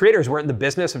as creators, we're in the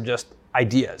business of just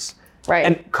ideas. Right.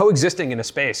 And coexisting in a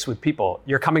space with people,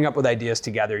 you're coming up with ideas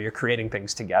together, you're creating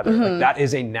things together. Like that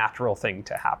is a natural thing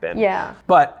to happen. Yeah.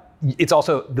 But it's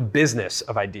also the business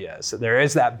of ideas. So there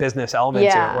is that business element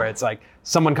to it where it's like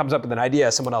someone comes up with an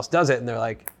idea, someone else does it, and they're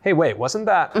like, hey, wait, wasn't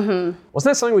that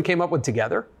something we came up with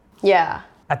together? Yeah.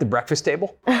 At the breakfast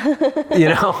table? You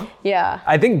know? Yeah.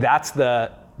 I think that's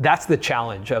the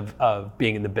challenge of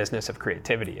being in the business of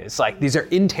creativity. It's like these are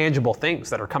intangible things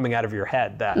that are coming out of your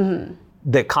head that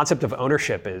the concept of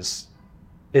ownership is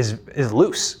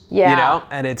loose, you know,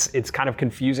 and it's kind of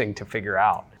confusing to figure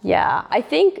out. Yeah, I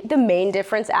think the main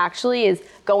difference actually is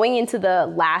going into the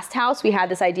last house, we had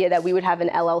this idea that we would have an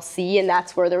LLC, and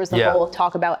that's where there was the whole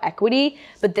talk about equity.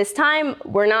 But this time,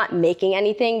 we're not making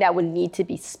anything that would need to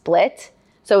be split.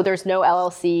 So there's no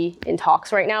LLC in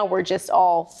talks right now. We're just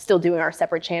all still doing our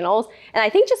separate channels. And I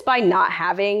think just by not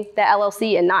having the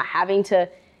LLC and not having to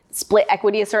split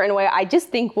equity a certain way, I just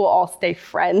think we'll all stay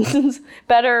friends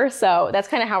better. So that's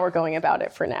kind of how we're going about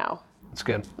it for now. That's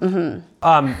good.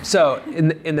 So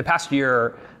in the past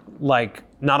year, like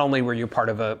not only were you part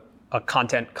of a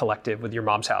content collective with your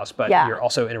mom's house, but you're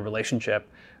also in a relationship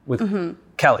with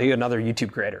Kelly, another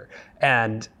YouTube creator.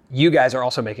 And you guys are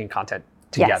also making content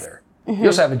together. You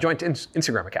also have a joint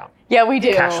Instagram account. Yeah, we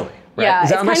do. Cashly, right? Yeah, Is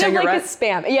that it's kind of like a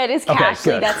spam. Yeah, it is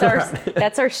Cashly.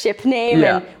 That's our ship name,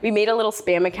 and we made a little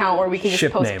spam account where we can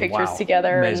just post pictures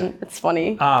together, amazing. And it's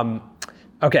funny.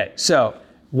 Okay, so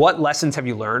what lessons have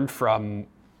you learned from,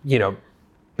 you know,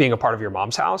 being a part of your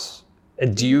mom's house,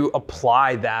 and do you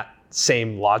apply that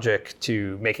same logic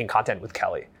to making content with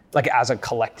Kelly, like as a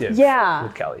collective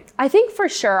with Kelly? I think for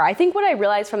sure. I think what I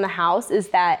realized from the house is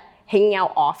that hanging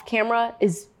out off camera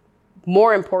is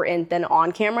more important than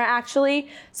on camera actually.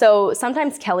 So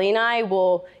sometimes Kelly and I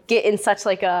will get in such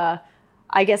like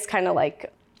I guess kind of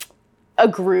like a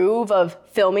groove of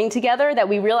filming together that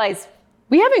we realize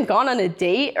we haven't gone on a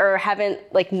date or haven't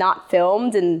like not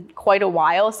filmed in quite a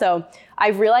while. So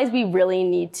I've realized we really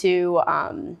need to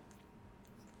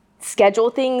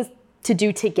schedule things to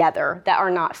do together that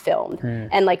are not filmed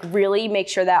and like really make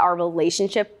sure that our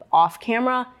relationship off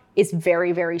camera is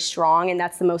very, very strong. And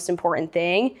that's the most important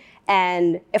thing.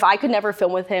 And if I could never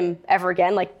film with him ever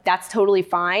again, like that's totally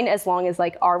fine as long as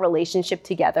like our relationship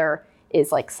together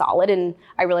is like solid. And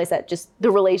I realize that just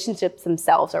the relationships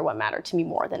themselves are what matter to me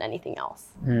more than anything else.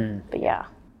 But yeah.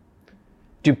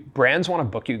 Do brands want to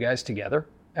book you guys together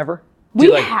ever?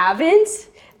 We haven't.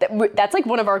 That's like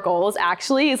one of our goals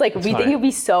actually, is like we think it would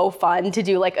be so fun to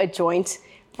do like a joint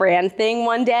brand thing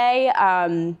one day.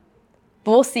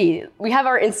 But we'll see. We have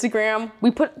our Instagram. We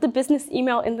put the business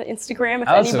email in the Instagram if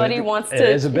anybody wants to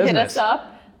hit us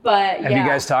up. But have you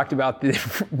guys talked about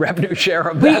the revenue share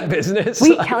of that business?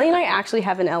 Kelly and I actually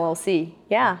have an LLC.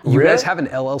 Yeah. You guys have an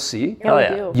LLC? Yeah,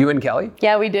 we do. You and Kelly?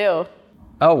 Yeah, we do.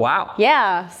 Oh wow.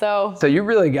 Yeah. So you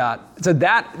really got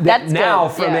that's now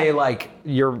good. From a like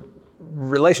your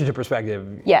relationship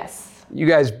perspective. Yes. You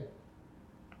guys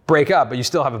break up, but you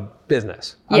still have a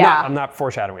business. I'm not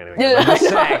foreshadowing anything. I'm just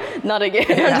saying. Not again.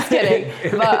 I'm just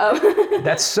kidding. But,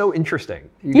 that's so interesting.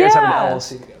 You guys have an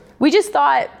LLC together. We just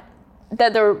thought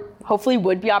that there hopefully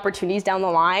would be opportunities down the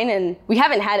line, and we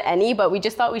haven't had any, but we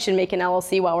just thought we should make an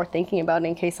LLC while we're thinking about it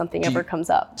in case something ever comes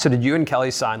up. So did you and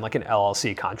Kelly sign like an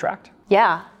LLC contract?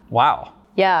 Yeah. Wow.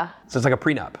 Yeah. So it's like a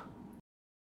prenup.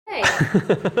 Hey.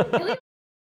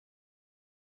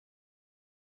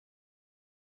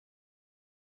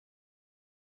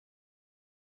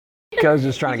 I was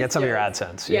just trying to get some of your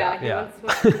AdSense. Yeah.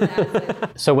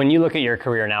 So when you look at your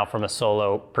career now from a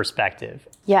solo perspective,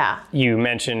 Yeah. you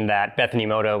mentioned that Bethany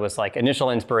Moto was like initial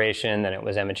inspiration, then it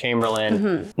was Emma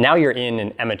Chamberlain. Now you're in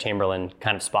an Emma Chamberlain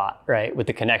kind of spot, right? With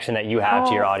the connection that you have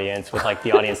to your audience, with like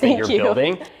the audience that you're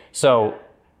building. So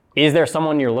is there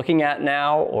someone you're looking at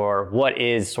now, or what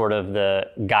is sort of the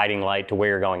guiding light to where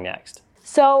you're going next?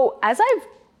 So as I've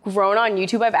grown on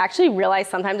YouTube, I've actually realized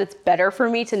sometimes it's better for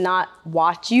me to not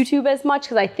watch YouTube as much,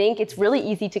 because I think it's really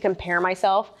easy to compare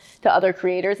myself to other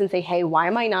creators and say, hey, why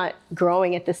am I not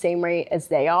growing at the same rate as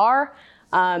they are?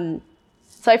 So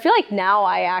I feel like now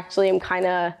I actually am kind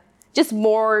of just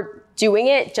more doing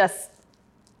it just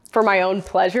for my own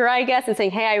pleasure, I guess, and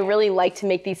saying, hey, I really like to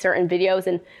make these certain videos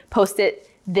and post it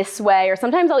this way. Or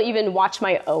sometimes I'll even watch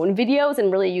my own videos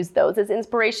and really use those as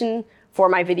inspiration for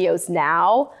my videos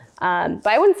now. But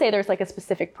I wouldn't say there's like a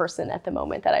specific person at the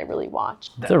moment that I really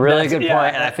watch. That's a really good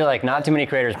point, and I feel like not too many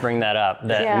creators bring that up,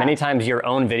 that many times your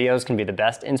own videos can be the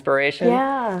best inspiration.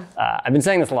 Yeah. I've been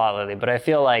saying this a lot lately, but I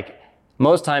feel like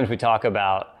most times we talk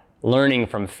about learning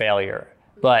from failure,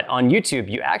 but on YouTube,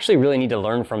 you actually really need to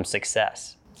learn from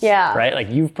success. Yeah. Right?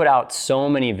 Like you've put out so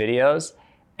many videos,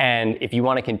 and if you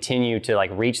want to continue to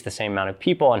like reach the same amount of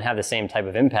people and have the same type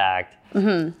of impact,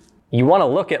 you want to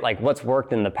look at like what's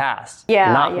worked in the past,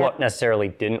 not what necessarily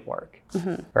didn't work,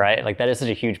 right? Like that is such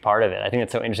a huge part of it. I think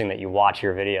it's so interesting that you watch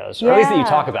your videos, or at least that you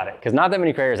talk about it, because not that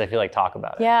many creators I feel like talk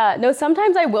about it. Yeah, no,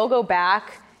 sometimes I will go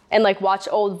back and like watch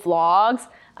old vlogs,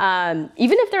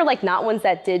 even if they're like not ones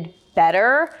that did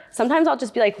better. Sometimes I'll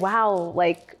just be like, wow,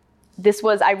 like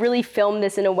I really filmed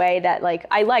this in a way that like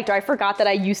I liked, or I forgot that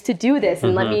I used to do this,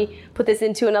 and let me put this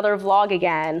into another vlog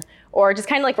again. Or just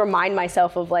kind of like remind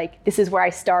myself of like, this is where I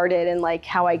started and like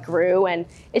how I grew. And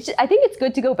I think it's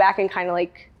good to go back and kind of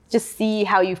like just see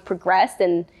how you've progressed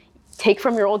and take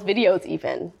from your old videos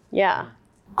even. Yeah.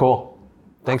 Cool.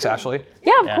 Thanks, Ashley.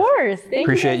 Yeah, of course.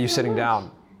 Appreciate you sitting down.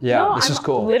 Yeah, this is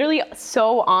cool. Literally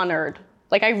so honored.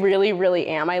 Like I really, really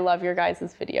am. I love your guys'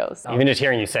 videos. Even just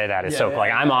hearing you say that is so cool.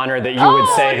 Like I'm honored that you would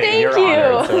say that you're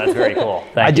honored. So that's very cool.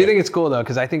 I do think it's cool though,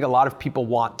 because I think a lot of people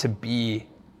want to be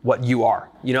what you are.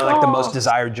 You know, like the most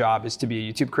desired job is to be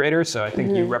a YouTube creator. So I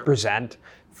think you represent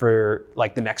for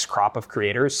like the next crop of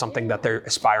creators, something that they're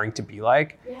aspiring to be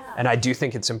like. And I do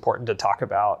think it's important to talk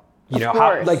about, you know,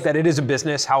 how like that it is a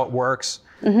business, how it works,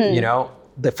 you know,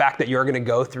 the fact that you're going to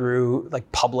go through like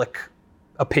public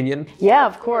opinion. Yeah,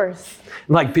 of course.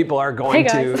 Like people are going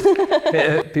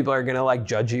to like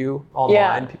judge you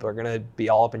online. People are going to be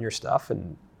all up in your stuff,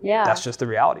 and that's just the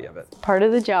reality of it. Part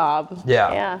of the job.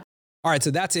 Yeah. All right,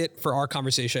 so that's it for our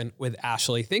conversation with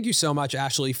Ashley. Thank you so much,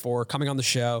 Ashley, for coming on the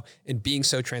show and being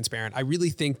so transparent. I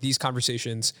really think these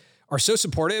conversations are so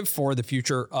supportive for the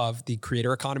future of the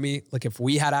creator economy. Like if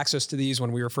we had access to these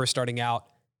when we were first starting out,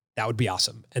 that would be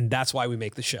awesome. And that's why we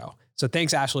make the show. So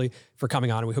thanks, Ashley, for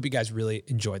coming on. And we hope you guys really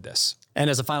enjoyed this. And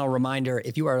as a final reminder,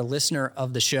 if you are a listener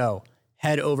of the show,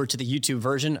 head over to the YouTube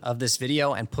version of this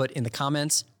video and put in the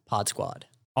comments, Pod Squad.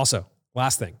 Also,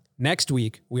 last thing. Next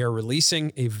week, we are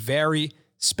releasing a very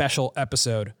special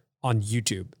episode on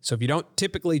YouTube. So if you don't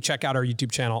typically check out our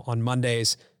YouTube channel on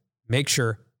Mondays, make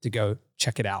sure to go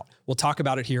check it out. We'll talk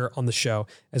about it here on the show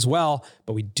as well,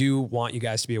 but we do want you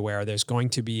guys to be aware there's going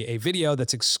to be a video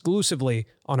that's exclusively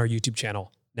on our YouTube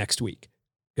channel next week.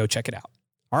 Go check it out.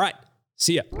 All right,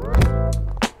 see ya.